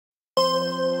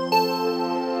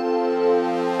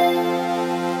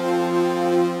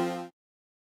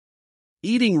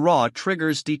eating raw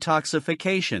triggers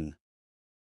detoxification.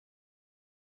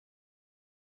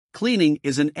 Cleaning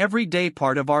is an everyday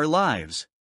part of our lives.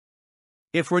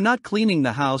 If we're not cleaning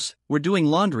the house, we're doing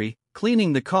laundry,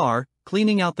 cleaning the car,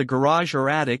 cleaning out the garage or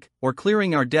attic, or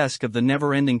clearing our desk of the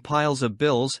never-ending piles of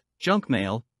bills, junk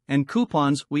mail, and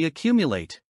coupons we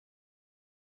accumulate.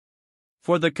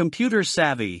 For the computer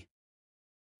savvy,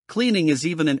 cleaning is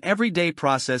even an everyday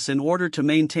process in order to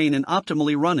maintain an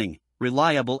optimally running,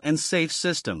 reliable, and safe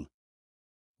system.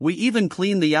 We even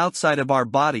clean the outside of our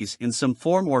bodies in some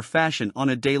form or fashion on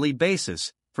a daily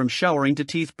basis, from showering to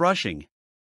teeth brushing.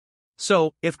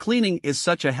 So, if cleaning is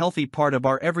such a healthy part of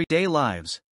our everyday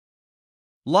lives,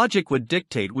 logic would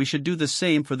dictate we should do the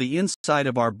same for the inside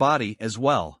of our body as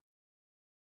well.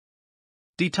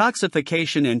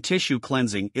 Detoxification and tissue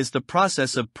cleansing is the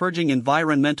process of purging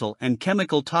environmental and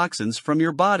chemical toxins from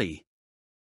your body.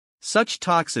 Such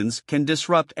toxins can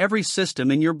disrupt every system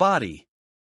in your body.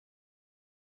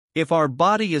 If our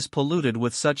body is polluted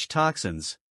with such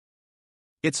toxins,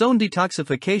 its own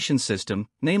detoxification system,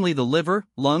 namely the liver,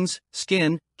 lungs,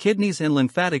 skin, kidneys, and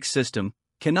lymphatic system,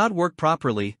 cannot work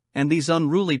properly, and these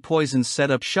unruly poisons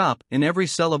set up shop in every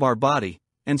cell of our body,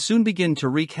 and soon begin to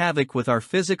wreak havoc with our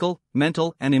physical,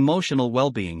 mental, and emotional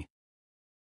well-being.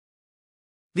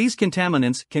 These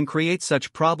contaminants can create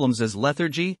such problems as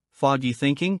lethargy, foggy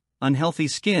thinking, unhealthy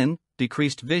skin,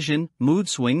 decreased vision, mood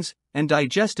swings, and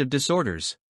digestive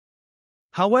disorders.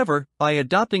 However, by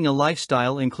adopting a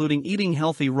lifestyle including eating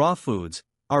healthy raw foods,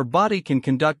 our body can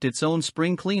conduct its own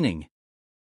spring cleaning.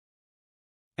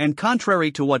 And contrary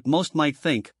to what most might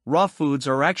think, raw foods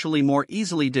are actually more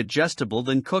easily digestible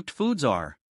than cooked foods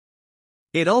are.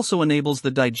 It also enables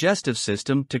the digestive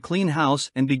system to clean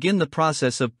house and begin the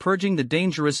process of purging the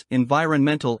dangerous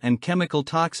environmental and chemical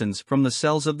toxins from the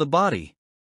cells of the body,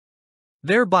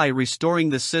 thereby restoring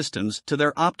the systems to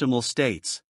their optimal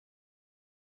states.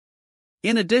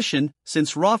 In addition,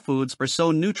 since raw foods are so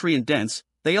nutrient-dense,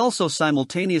 they also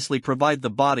simultaneously provide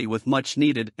the body with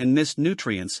much-needed and missed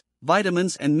nutrients,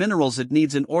 vitamins, and minerals it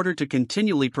needs in order to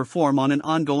continually perform on an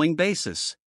ongoing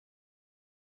basis.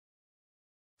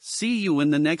 See you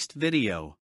in the next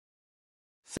video.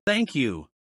 Thank you.